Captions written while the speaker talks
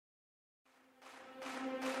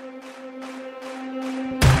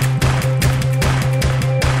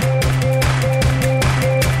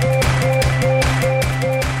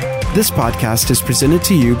This podcast is presented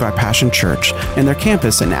to you by Passion Church and their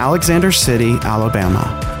campus in Alexander City,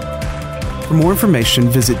 Alabama. For more information,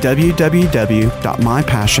 visit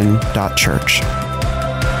www.mypassion.church.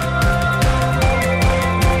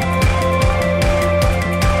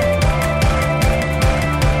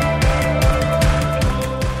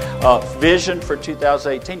 Vision for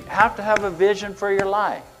 2018. Have to have a vision for your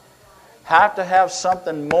life. Have to have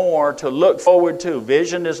something more to look forward to.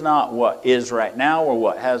 Vision is not what is right now or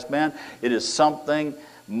what has been. It is something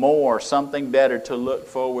more, something better to look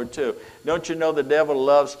forward to. Don't you know the devil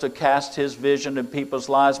loves to cast his vision in people's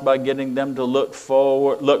lives by getting them to look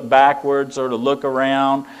forward, look backwards, or to look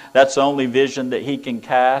around? That's the only vision that he can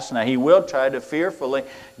cast. Now, he will try to fearfully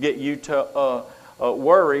get you to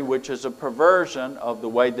worry, which is a perversion of the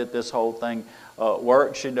way that this whole thing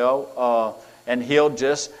works, and he'll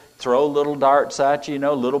just throw little darts at you,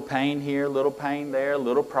 little pain here, little pain there,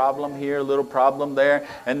 little problem here, little problem there,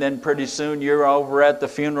 and then pretty soon you're over at the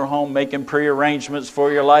funeral home making prearrangements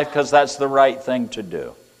for your life because that's the right thing to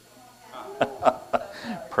do.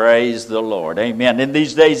 Praise the Lord. Amen. In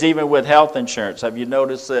these days, even with health insurance, have you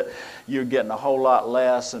noticed that you're getting a whole lot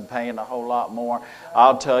less and paying a whole lot more?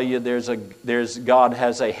 I'll tell you, God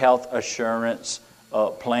has a health assurance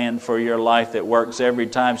plan for your life that works every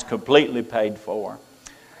time. It's completely paid for.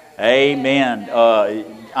 Amen.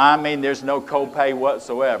 There's no copay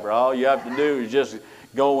whatsoever. All you have to do is just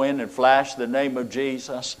go in and flash the name of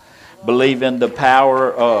Jesus, believe in the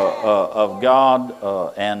power of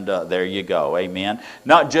God, and there you go. Amen.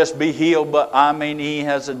 Not just be healed, but He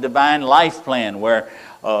has a divine life plan where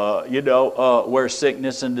where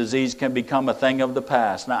sickness and disease can become a thing of the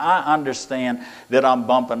past. Now, I understand that I'm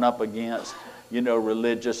bumping up against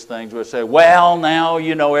religious things would say, well, now,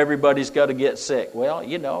 everybody's got to get sick. Well,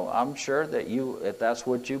 I'm sure that if that's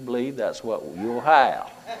what you believe, that's what you'll have.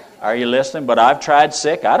 Are you listening? But I've tried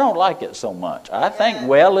sick. I don't like it so much. I think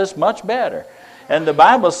well is much better. And the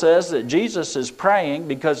Bible says that Jesus is praying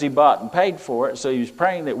because He bought and paid for it. So He's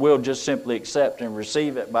praying that we'll just simply accept and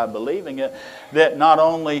receive it by believing it. That not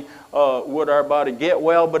only would our body get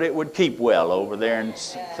well, but it would keep well. Over there in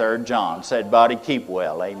 3 John said, body keep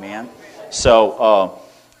well. Amen. So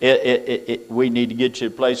we need to get you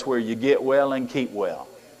to a place where you get well and keep well.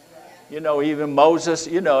 Even Moses,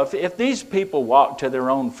 if these people walked to their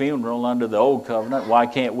own funeral under the old covenant, why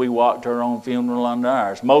can't we walk to our own funeral under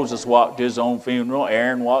ours? Moses walked to his own funeral.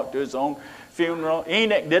 Aaron walked to his own funeral.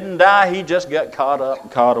 Enoch didn't die. He just got caught up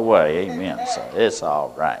and caught away. Amen. So it's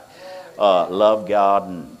all right. Love God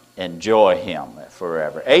and enjoy Him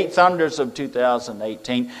forever. 8 Thunders of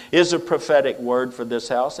 2018 is a prophetic word for this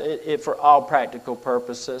house. It for all practical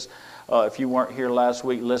purposes. If you weren't here last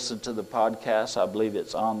week, listen to the podcast. I believe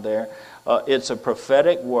it's on there. It's a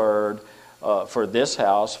prophetic word for this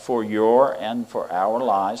house, for your and for our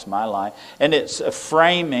lives, my life. And it's a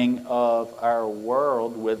framing of our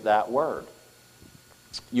world with that word.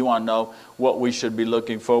 You want to know what we should be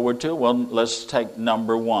looking forward to? Well, let's take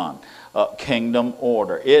number 1. Kingdom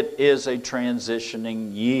order. It is a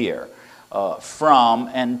transitioning year from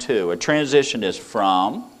and to. A transition is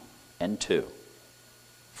from and to.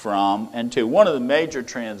 From and to. One of the major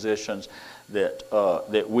transitions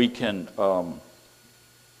that we can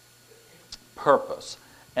purpose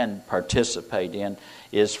and participate in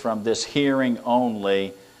is from this hearing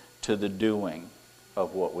only to the doing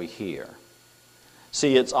of what we hear.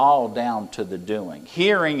 See, it's all down to the doing.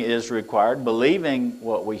 Hearing is required. Believing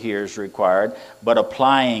what we hear is required. But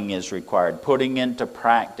applying is required. Putting into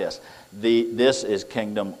practice. This is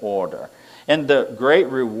kingdom order. And the great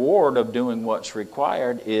reward of doing what's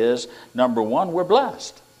required is, number 1, we're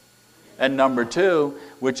blessed. And number 2,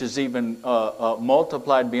 which is even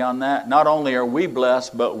multiplied beyond that, not only are we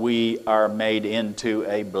blessed, but we are made into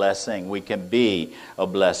a blessing. We can be a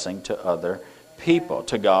blessing to other people,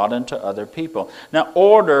 to God and to other people. Now,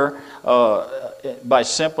 order, by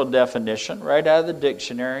simple definition, right out of the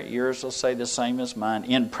dictionary, yours will say the same as mine,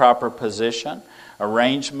 in proper position,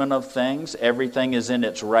 arrangement of things, everything is in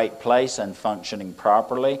its right place and functioning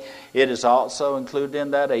properly. It is also included in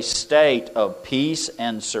that a state of peace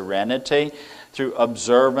and serenity through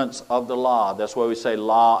observance of the law. That's why we say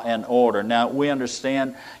law and order. Now, we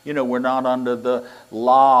understand, we're not under the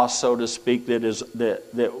law, so to speak,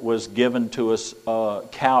 that was given to us,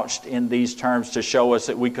 couched in these terms to show us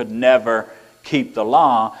that we could never keep the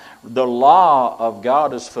law. The law of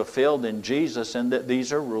God is fulfilled in Jesus, and that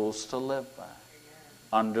these are rules to live by,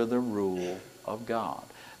 under the rule of God.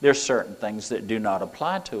 There's certain things that do not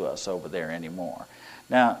apply to us over there anymore.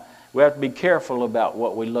 Now, we have to be careful about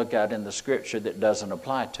what we look at in the Scripture that doesn't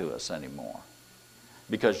apply to us anymore.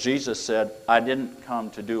 Because Jesus said, I didn't come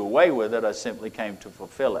to do away with it, I simply came to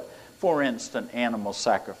fulfill it. For instance, animal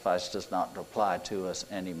sacrifice does not apply to us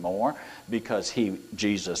anymore because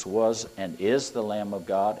Jesus was and is the Lamb of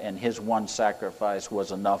God, and his one sacrifice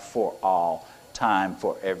was enough for all time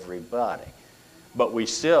for everybody. But we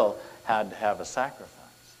still had to have a sacrifice.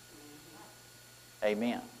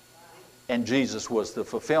 Amen. And Jesus was the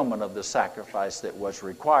fulfillment of the sacrifice that was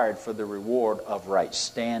required for the reward of right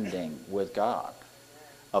standing with God,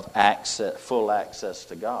 of access, full access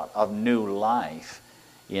to God, of new life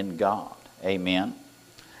in God. Amen.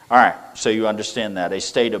 All right, so you understand that. A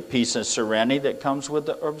state of peace and serenity that comes with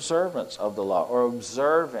the observance of the law, or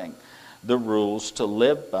observing the rules to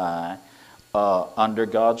live by under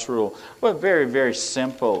God's rule. Well, very, very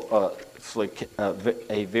simple,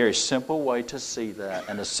 a very simple way to see that,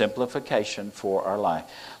 and a simplification for our life.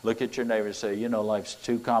 Look at your neighbor and say, life's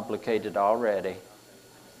too complicated already.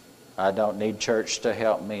 I don't need church to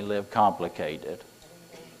help me live complicated.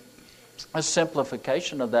 A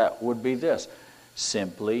simplification of that would be this: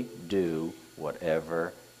 simply do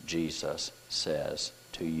whatever Jesus says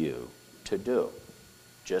to you to do.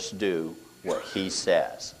 Just do what he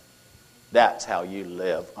says. That's how you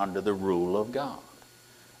live under the rule of God.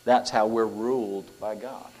 That's how we're ruled by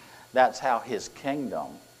God. That's how his kingdom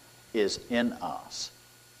is in us.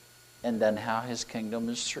 And then how his kingdom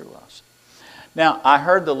is through us. Now, I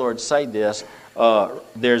heard the Lord say this.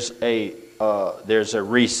 There's a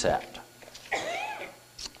reset.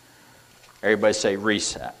 Everybody say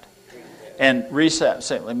reset. And reset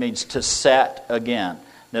simply means to set again.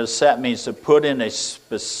 Now, set means to put in a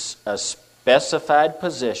specified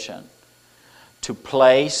position, to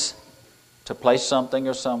place something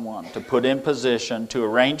or someone, to put in position, to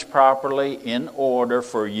arrange properly in order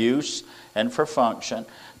for use and for function,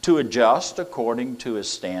 to adjust according to a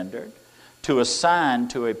standard, to assign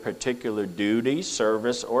to a particular duty,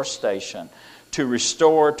 service, or station, to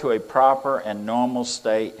restore to a proper and normal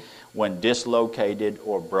state when dislocated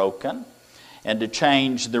or broken, and to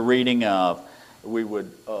change the reading of,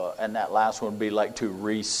 and that last one would be like to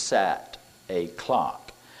reset a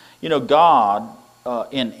clock. God,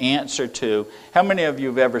 in answer to, how many of you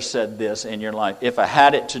have ever said this in your life? If I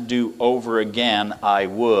had it to do over again, I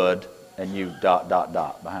would, and you ...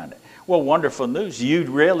 behind it. Well, wonderful news. You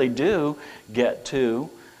really do get to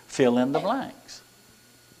fill in the blanks.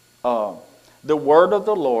 The word of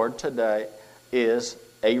the Lord today is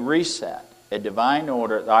a reset, a divine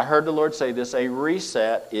order. I heard the Lord say this: a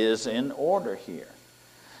reset is in order here.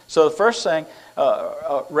 So the first thing,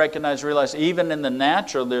 realize, even in the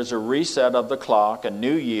natural, there's a reset of the clock, a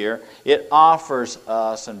new year. It offers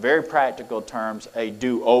us, in very practical terms, a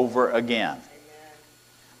do-over again. Amen.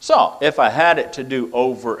 So, if I had it to do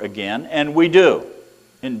over again, and we do,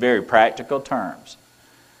 in very practical terms,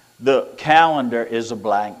 the calendar is a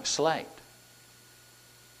blank slate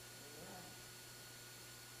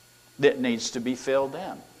that needs to be filled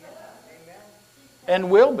in. And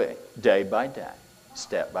will be, day by day.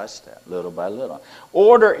 Step by step, little by little.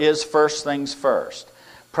 Order is first things first.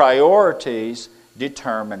 Priorities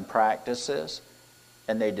determine practices,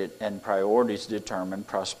 and priorities determine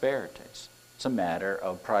prosperities. It's a matter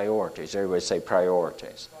of priorities. Everybody say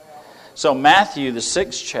priorities. So Matthew, the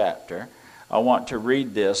 6th chapter, I want to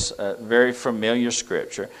read this very familiar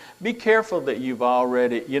scripture. Be careful that you've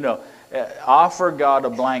already, offer God a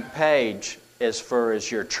blank page as far as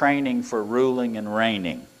your training for ruling and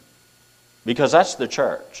reigning. Because that's the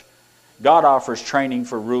church. God offers training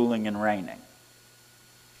for ruling and reigning.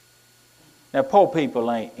 Now, poor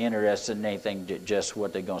people ain't interested in anything just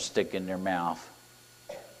what they're going to stick in their mouth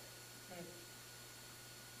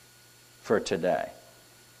for today.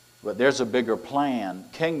 But there's a bigger plan.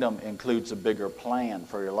 Kingdom includes a bigger plan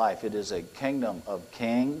for your life. It is a kingdom of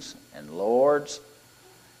kings and lords.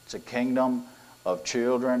 It's a kingdom of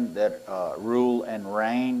children that rule and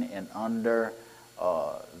reign and under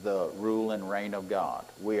the rule and reign of God.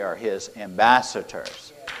 We are his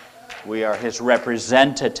ambassadors. We are his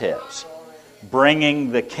representatives,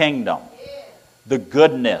 bringing the kingdom, the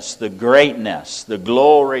goodness, the greatness, the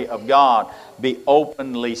glory of God be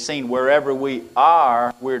openly seen. Wherever we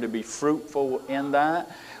are, we're to be fruitful in that.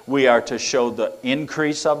 We are to show the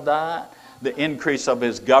increase of that, the increase of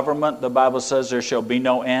his government. The Bible says there shall be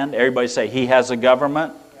no end. Everybody say, he has a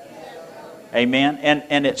government. Amen.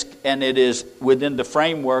 And it is within the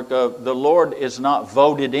framework of the Lord is not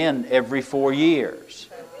voted in every 4 years.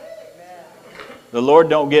 The Lord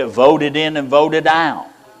don't get voted in and voted out.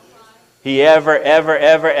 He ever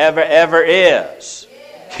is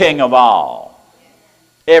King of all.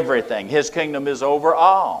 Everything. His kingdom is over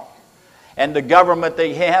all. And the government that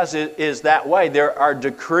he has is that way. There are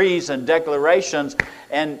decrees and declarations,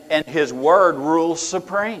 and his word rules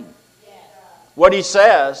supreme. What he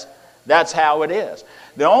says, That's how it is.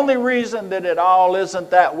 The only reason that it all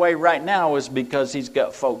isn't that way right now is because he's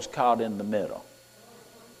got folks caught in the middle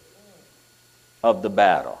of the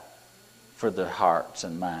battle for the hearts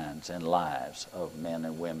and minds and lives of men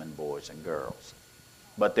and women, boys and girls.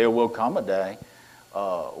 But there will come a day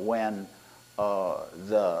when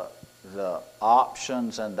the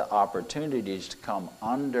options and the opportunities to come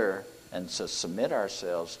under and to submit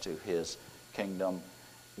ourselves to his kingdom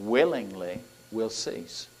willingly will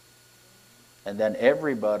cease. And then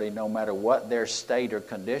everybody, no matter what their state or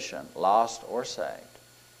condition, lost or saved,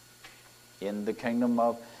 in the kingdom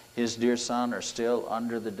of his dear Son, are still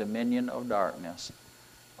under the dominion of darkness.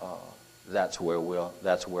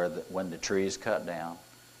 When the tree is cut down,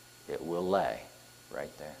 it will lay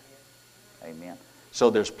right there. Amen. So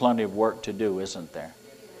there's plenty of work to do, isn't there?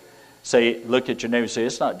 Say, look at your neighbor and say,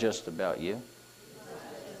 it's not just about you.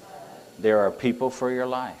 There are people for your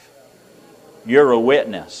life. You're a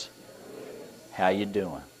witness. How you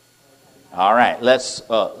doing? All right, let's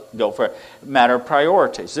go for it. Matter of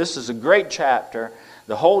priorities. This is a great chapter.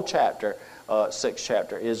 The whole chapter, 6th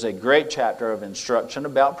chapter, is a great chapter of instruction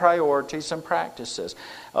about priorities and practices.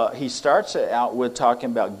 He starts it out with talking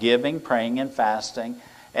about giving, praying, and fasting.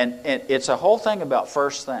 And it's a whole thing about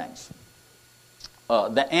first things.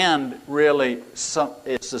 The end really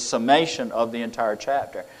it's the summation of the entire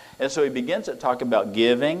chapter. And so he begins to talk about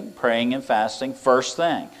giving, praying, and fasting, first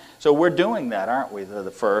thing. So we're doing that, aren't we?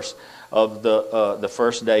 The first of the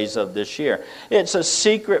first days of this year. It's a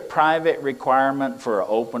secret, private requirement for an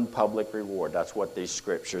open public reward. That's what these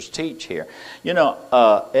scriptures teach here. You know,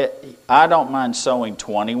 I don't mind sowing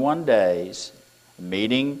 21 days,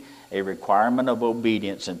 meeting a requirement of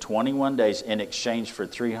obedience in 21 days in exchange for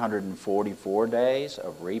 344 days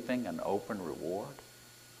of reaping an open reward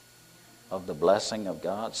of the blessing of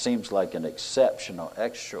God. Seems like an exceptional,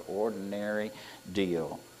 extraordinary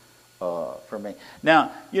deal for me.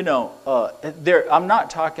 Now, you know, I'm not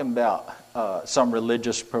talking about some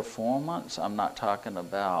religious performance. I'm not talking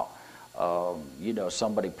about,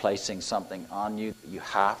 somebody placing something on you that you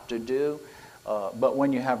have to do. But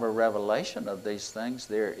when you have a revelation of these things,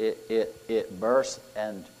 it bursts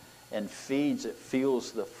and feeds, it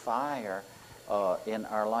fuels the fire in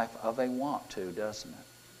our life of a want to, doesn't it?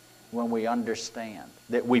 When we understand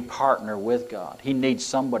that we partner with God. He needs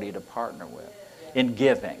somebody to partner with. In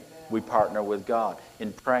giving, we partner with God.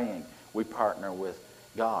 In praying, we partner with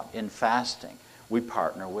God. In fasting, we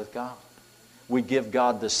partner with God. We give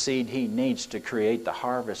God the seed He needs to create the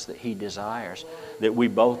harvest that He desires, that we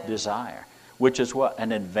both desire. Which is what?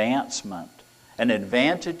 An advancement. An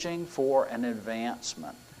advantaging for an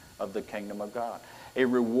advancement of the kingdom of God. A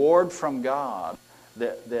reward from God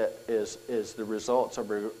that is the results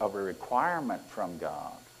of a requirement from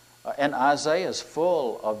God. And Isaiah is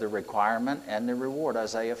full of the requirement and the reward.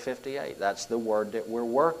 Isaiah 58, that's the word that we're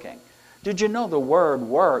working. Did you know the word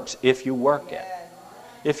works if you work it?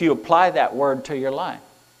 If you apply that word to your life.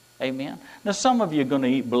 Amen. Now some of you are going to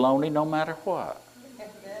eat bologna no matter what.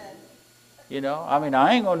 You know, I mean,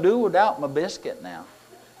 I ain't going to do without my biscuit now.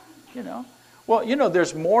 You know. Well, you know,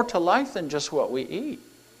 there's more to life than just what we eat.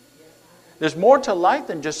 There's more to life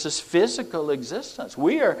than just this physical existence.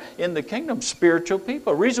 We are, in the kingdom, spiritual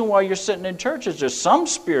people. The reason why you're sitting in church is there's some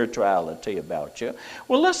spirituality about you.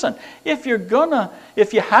 Well, listen, if you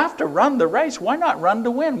have to run the race, why not run to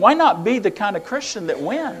win? Why not be the kind of Christian that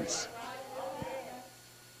wins?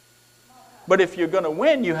 But if you're going to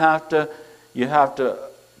win, you have to,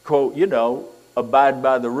 quote, abide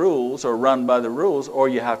by the rules or run by the rules, or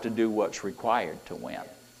you have to do what's required to win.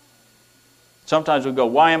 Sometimes we go,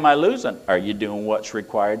 why am I losing? Are you doing what's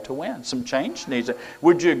required to win? Some change needs it.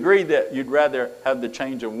 Would you agree that you'd rather have the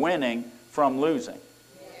change of winning from losing?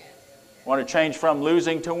 Want to change from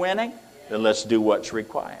losing to winning? Then let's do what's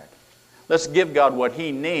required. Let's give God what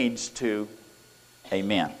He needs to,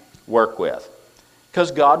 amen, work with.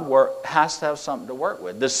 Because God has to have something to work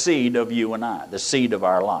with. The seed of you and I. The seed of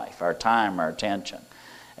our life. Our time, our attention.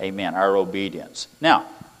 Amen. Our obedience. Now,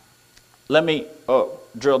 let me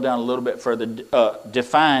drill down a little bit further.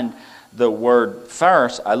 Define the word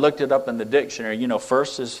first. I looked it up in the dictionary.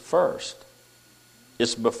 First is first.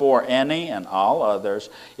 It's before any and all others.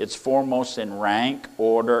 It's foremost in rank,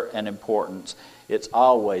 order, and importance. It's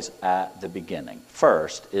always at the beginning.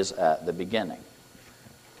 First is at the beginning.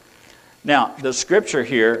 Now, the scripture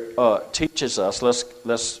here teaches us,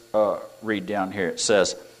 let's read down here. It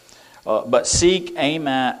says, but seek, aim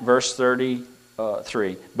at, verse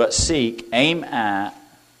 33, but seek, aim at,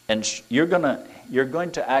 and you're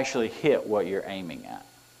going to actually hit what you're aiming at.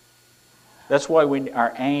 That's why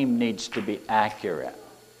our aim needs to be accurate.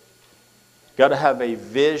 Got to have a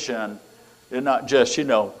vision, and not just,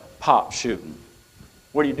 pop shooting.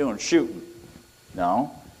 What are you doing? Shooting.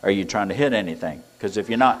 No. Are you trying to hit anything? Because if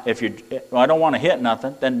I don't want to hit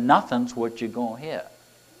nothing, then nothing's what you're going to hit.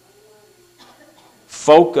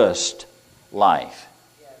 Focused life.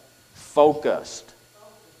 Focused.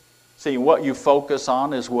 See, what you focus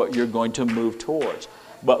on is what you're going to move towards.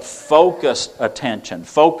 But focused attention,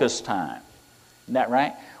 focused time. Isn't that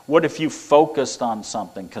right? What if you focused on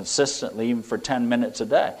something consistently, even for 10 minutes a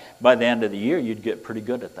day? By the end of the year, you'd get pretty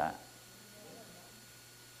good at that.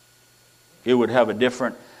 It would have a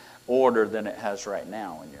different order than it has right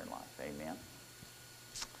now in your life.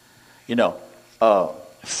 Amen.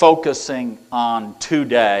 Focusing on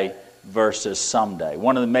today versus someday.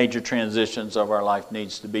 One of the major transitions of our life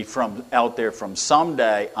needs to be from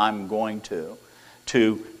someday I'm going to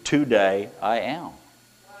today I am.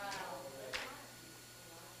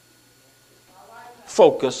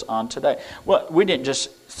 Focus on today. Well, we didn't just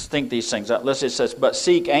think these things out. Listen, it says, but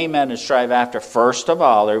seek, aim at, and strive after, first of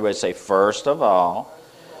all. Everybody say, first of all.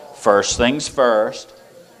 First things first.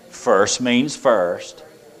 First means first.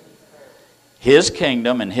 His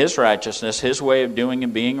kingdom and His righteousness, His way of doing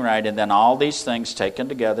and being right, and then all these things taken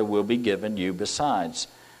together will be given you besides.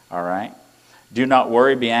 All right? Do not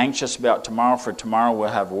worry, be anxious about tomorrow, for tomorrow will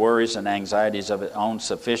have worries and anxieties of its own.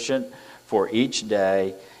 Sufficient for each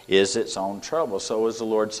day is its own trouble. So is the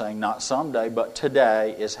Lord saying, not someday, but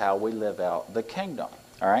today is how we live out the kingdom.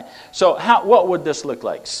 All right? So what would this look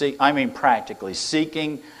like? Practically,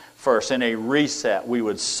 seeking first, in a reset, we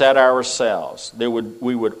would set ourselves.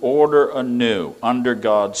 We would order anew under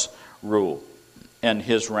God's rule and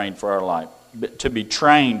His reign for our life. To be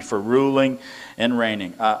trained for ruling and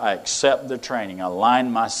reigning. I accept the training. I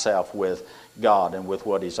align myself with God and with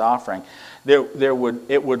what He's offering. It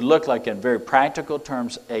would look like, in very practical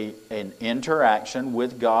terms, an interaction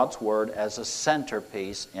with God's Word as a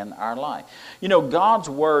centerpiece in our life. God's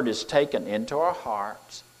Word is taken into our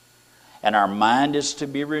hearts, and our mind is to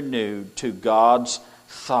be renewed to God's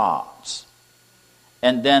thoughts,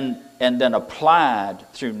 and then applied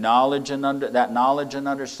through knowledge and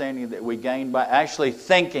understanding that we gain by actually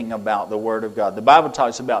thinking about the Word of God. The Bible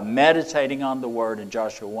talks about meditating on the Word in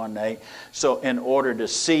Joshua 1:8. So in order to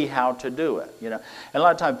see how to do it, and a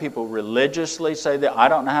lot of times people religiously say that I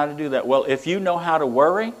don't know how to do that. Well, if you know how to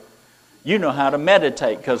worry, you know how to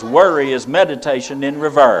meditate, because worry is meditation in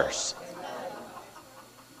reverse.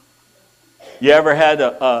 You ever had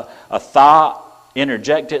a thought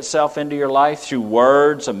interject itself into your life through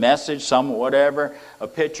words, a message, whatever, a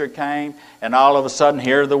picture came, and all of a sudden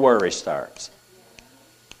here the worry starts?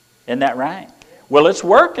 Isn't that right? Well, it's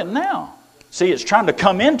working now. See, it's trying to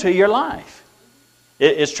come into your life.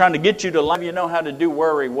 It's trying to get you to life. You know how to do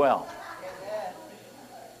worry well.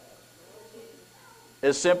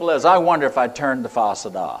 As simple as, I wonder if I turned the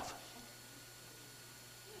faucet off.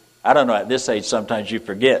 I don't know, at this age sometimes you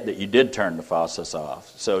forget that you did turn the faucets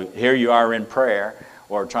off. So here you are in prayer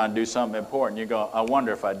or trying to do something important. You go, I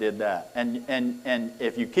wonder if I did that. And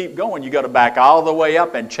if you keep going, you got to back all the way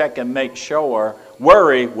up and check and make sure.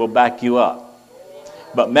 Worry will back you up.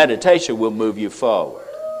 But meditation will move you forward.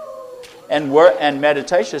 And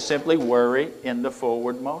meditation is simply worry in the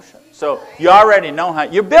forward motion. So you already know how.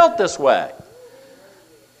 You're built this way.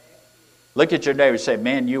 Look at your neighbor and say,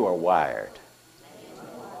 man, you are wired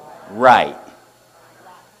right.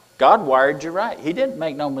 God wired you right. He didn't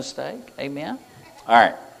make no mistake. Amen? All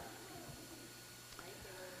right.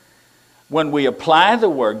 When we apply the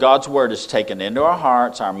Word, God's Word is taken into our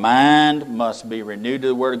hearts. Our mind must be renewed to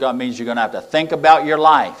the Word of God. It means you're going to have to think about your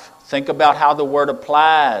life. Think about how the Word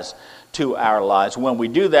applies to our lives. When we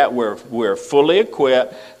do that, we're fully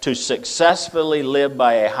equipped to successfully live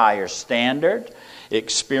by a higher standard,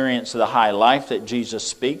 experience the high life that Jesus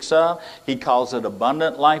speaks of. He calls it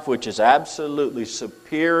abundant life, which is absolutely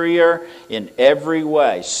superior in every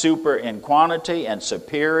way. Super in quantity and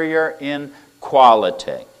superior in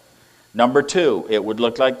quality. Number 2, it would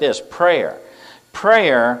look like this. Prayer.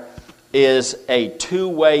 Prayer is a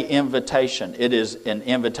two-way invitation. It is an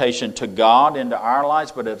invitation to God into our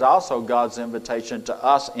lives, but it's also God's invitation to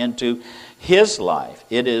us into His life.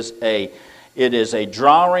 It is a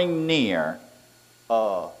drawing near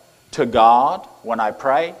to God. When I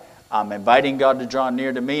pray, I'm inviting God to draw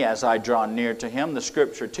near to me as I draw near to Him. The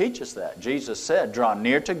Scripture teaches that. Jesus said, draw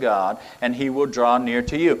near to God and He will draw near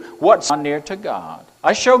to you. What's near to God?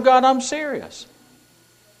 I show God I'm serious.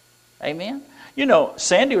 Amen? You know,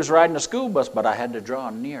 Sandy was riding a school bus, but I had to draw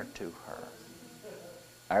near to her.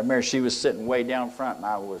 I remember she was sitting way down front and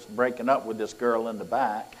I was breaking up with this girl in the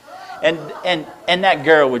back. And that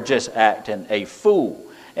girl was just acting a fool.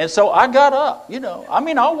 And so I got up,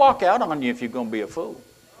 I'll walk out on you if you're going to be a fool.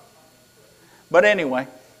 But anyway,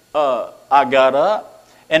 I got up,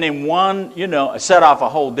 and in one, set off a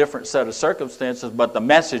whole different set of circumstances, but the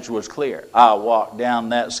message was clear. I walked down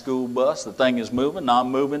that school bus, the thing is moving,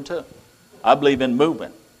 I'm moving too. I believe in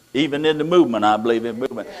moving. Even in the movement, I believe in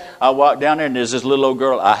movement. I walked down there, and there's this little old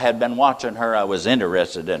girl. I had been watching her. I was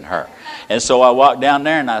interested in her. And so I walked down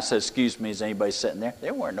there, and I said, excuse me, is anybody sitting there?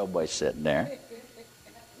 There weren't nobody sitting there.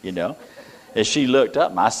 And she looked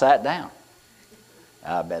up, and I sat down.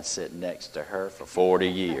 I've been sitting next to her for 40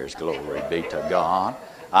 years. Glory be to God.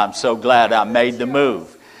 I'm so glad I made the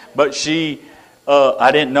move. But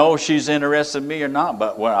I didn't know if she's interested in me or not,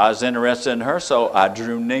 but when I was interested in her, so I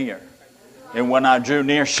drew near. And when I drew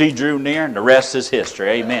near, she drew near, and the rest is history.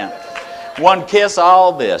 Amen. One kiss,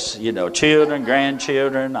 all this. Children,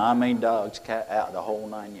 grandchildren, dogs, cat, out the whole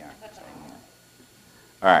 9 yards. Amen.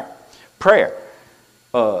 All right. Prayer.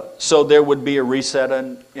 So there would be a reset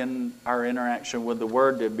in our interaction with the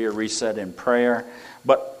Word. There'd be a reset in prayer.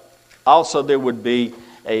 But also there would be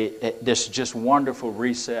this just wonderful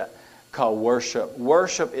reset called worship.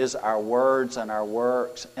 Worship is our words and our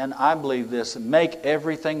works. And I believe this, make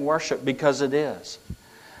everything worship, because it is.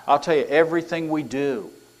 I'll tell you, everything we do,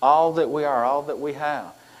 all that we are, all that we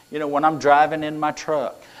have. When I'm driving in my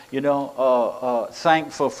truck,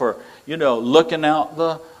 thankful for, looking out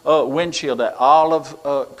the windshield at all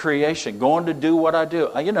of creation, going to do what I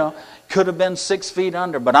do. Could have been 6 feet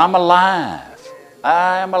under, but I'm alive.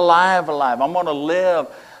 I am alive. I'm going to live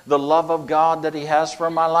the love of God that He has for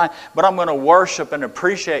my life. But I'm going to worship and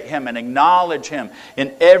appreciate Him and acknowledge Him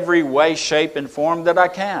in every way, shape, and form that I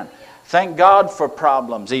can. Thank God for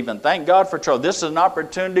problems even. Thank God for trouble. This is an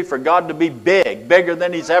opportunity for God to be bigger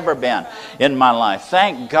than He's ever been in my life.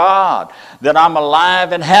 Thank God that I'm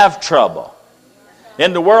alive and have trouble.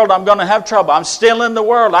 In the world, I'm going to have trouble. I'm still in the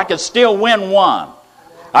world. I can still win one.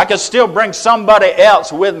 I can still bring somebody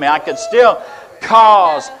else with me. I can still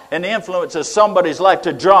cause and influence in somebody's life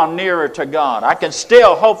to draw nearer to God. I can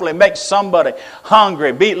still hopefully make somebody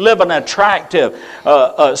hungry, live an attractive,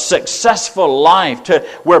 successful life to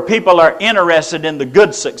where people are interested in the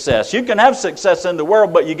good success. You can have success in the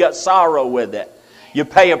world, but you got sorrow with it. You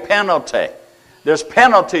pay a penalty. There's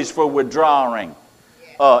penalties for withdrawing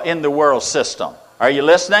in the world system. Are you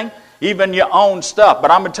listening? Even your own stuff. But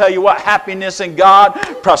I'm going to tell you what, happiness in God,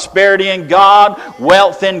 prosperity in God,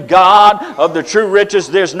 wealth in God, of the true riches,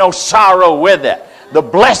 there's no sorrow with it. The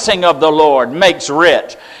blessing of the Lord makes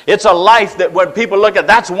rich. It's a life that when people look at,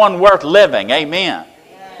 that's one worth living. Amen.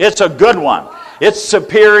 It's a good one. It's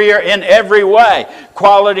superior in every way.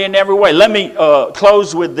 Quality in every way. Let me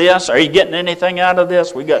close with this. Are you getting anything out of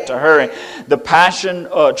this? We got to hurry. The Passion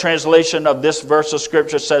translation of this verse of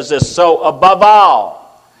Scripture says this. So above all,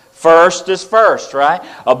 first is first, right?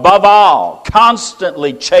 Above all,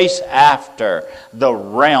 constantly chase after the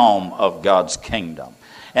realm of God's kingdom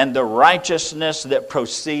and the righteousness that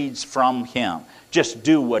proceeds from Him. Just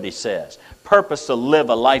do what He says. Purpose to live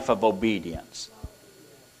a life of obedience.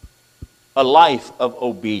 A life of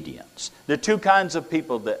obedience. There are two kinds of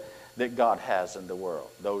people that God has in the world.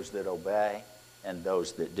 Those that obey and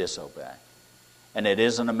those that disobey. And it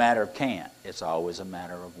isn't a matter of can't. It's always a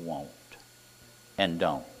matter of won't and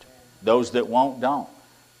don't. Those that won't, don't.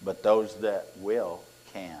 But those that will,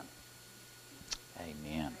 can.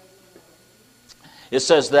 Amen. It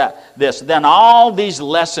says that then all these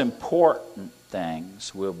less important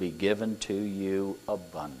things will be given to you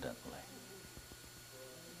abundantly.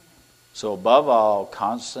 So above all,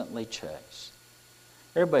 constantly chase.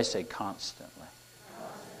 Everybody say constantly.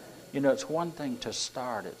 It's one thing to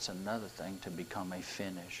start. It's another thing to become a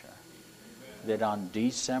finisher. That on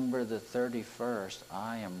December the 31st,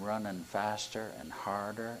 I am running faster and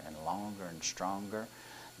harder and longer and stronger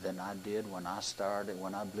than I did when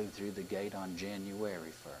I blew through the gate on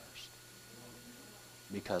January 1st.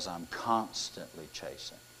 Because I'm constantly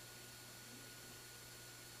chasing.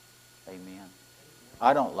 Amen.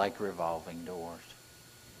 I don't like revolving doors.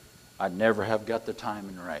 I'd never have got the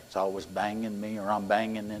timing right. It's always banging me or I'm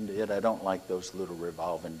banging into it. I don't like those little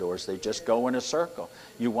revolving doors. They just go in a circle.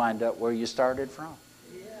 You wind up where you started from.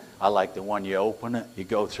 I like the one you open it, you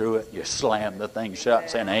go through it, you slam the thing shut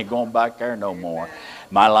saying, I ain't going back there no more.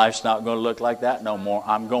 My life's not going to look like that no more.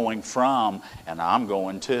 I'm going from and I'm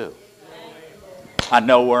going to. I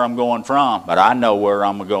know where I'm going from, but I know where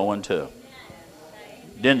I'm going to.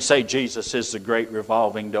 Didn't say Jesus is the great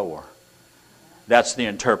revolving door. That's the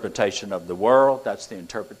interpretation of the world. That's the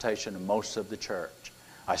interpretation of most of the church.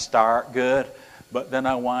 I start good, but then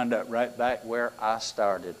I wind up right back where I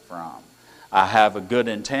started from. I have a good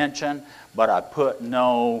intention, but I put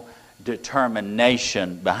no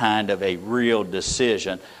determination behind of a real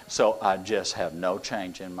decision, so I just have no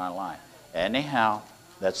change in my life. Anyhow,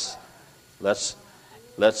 It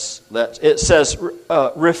says,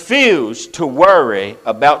 refuse to worry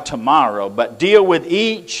about tomorrow, but deal with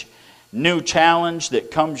each new challenge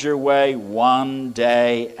that comes your way one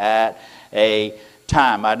day at a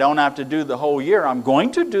time. I don't have to do the whole year. I'm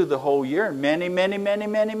going to do the whole year. Many more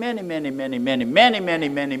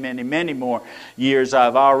years.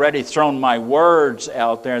 I've already thrown my words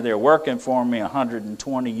out there. They're working for me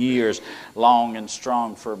 120 years long and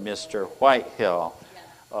strong for Mr. Whitehill.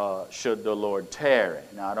 Should the Lord tarry.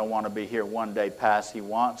 Now, I don't want to be here one day past He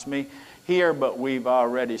wants me here, but we've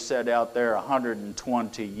already set out there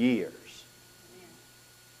 120 years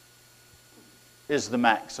is the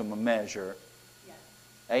maximum measure.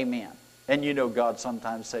 Amen. And you know, God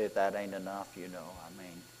sometimes say if that ain't enough,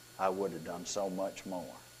 I would have done so much more.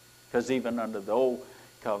 Because even under the old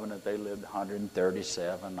covenant, they lived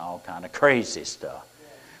 137, all kind of crazy stuff.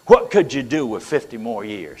 What could you do with 50 more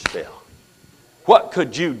years, Bill? What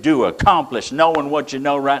could you accomplish knowing what you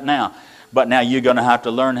know right now? But now you're going to have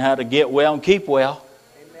to learn how to get well and keep well.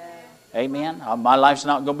 Amen. My life's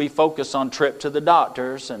not going to be focused on trip to the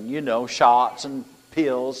doctors and, shots and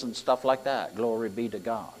pills and stuff like that. Glory be to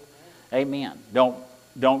God. Amen.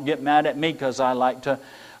 Don't get mad at me because I like to,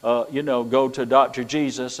 go to Dr.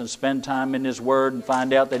 Jesus and spend time in His Word and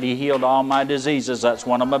find out that He healed all my diseases. That's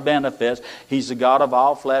one of my benefits. He's the God of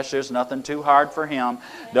all flesh. There's nothing too hard for Him.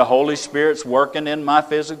 The Holy Spirit's working in my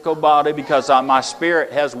physical body because my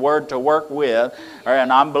spirit has Word to work with,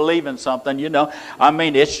 and I'm believing something.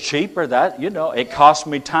 It's cheaper. It costs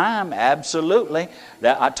me time. Absolutely.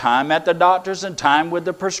 Time at the doctor's and time with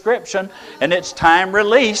the prescription, and it's time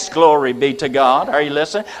released. Glory be to God. Are you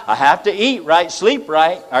listening? I have to eat right, sleep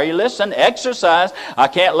right. Are you listening? Exercise. I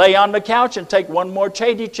can't lay on the couch and take one more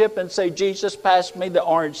Chady chip and say, Jesus, pass me the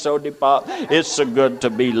orange soda pop. It's so good to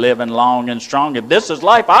be living long and strong. If this is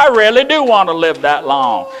life, I really do want to live that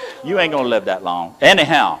long. You ain't going to live that long.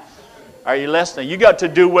 Anyhow, are you listening? You got to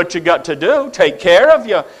do what you got to do. Take care of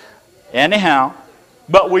you. Anyhow.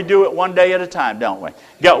 But we do it one day at a time, don't we?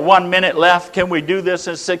 Got 1 minute left. Can we do this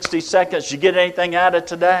in 60 seconds? You get anything out of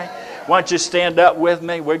today? Why don't you stand up with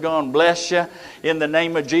me? We're going to bless you in the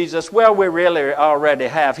name of Jesus. Well, we really already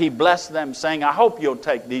have. He blessed them saying, I hope you'll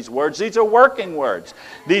take these words. These are working words.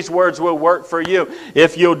 These words will work for you.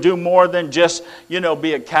 If you'll do more than just,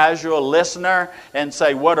 be a casual listener and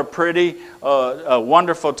say, what a pretty,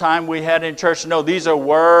 wonderful time we had in church. No, these are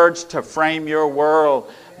words to frame your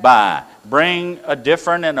world by. Bring a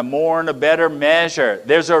different and a more and a better measure.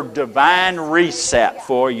 There's a divine reset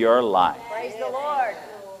for your life. Praise the Lord.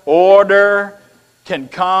 Order can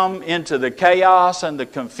come into the chaos and the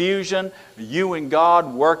confusion. You and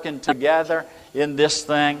God working together in this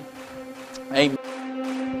thing. Amen.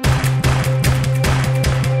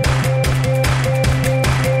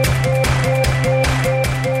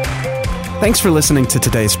 Thanks for listening to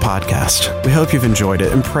today's podcast. We hope you've enjoyed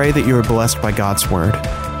it and pray that you are blessed by God's Word.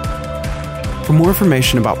 For more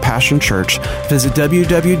information about Passion Church, visit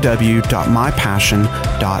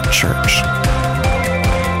www.mypassion.church.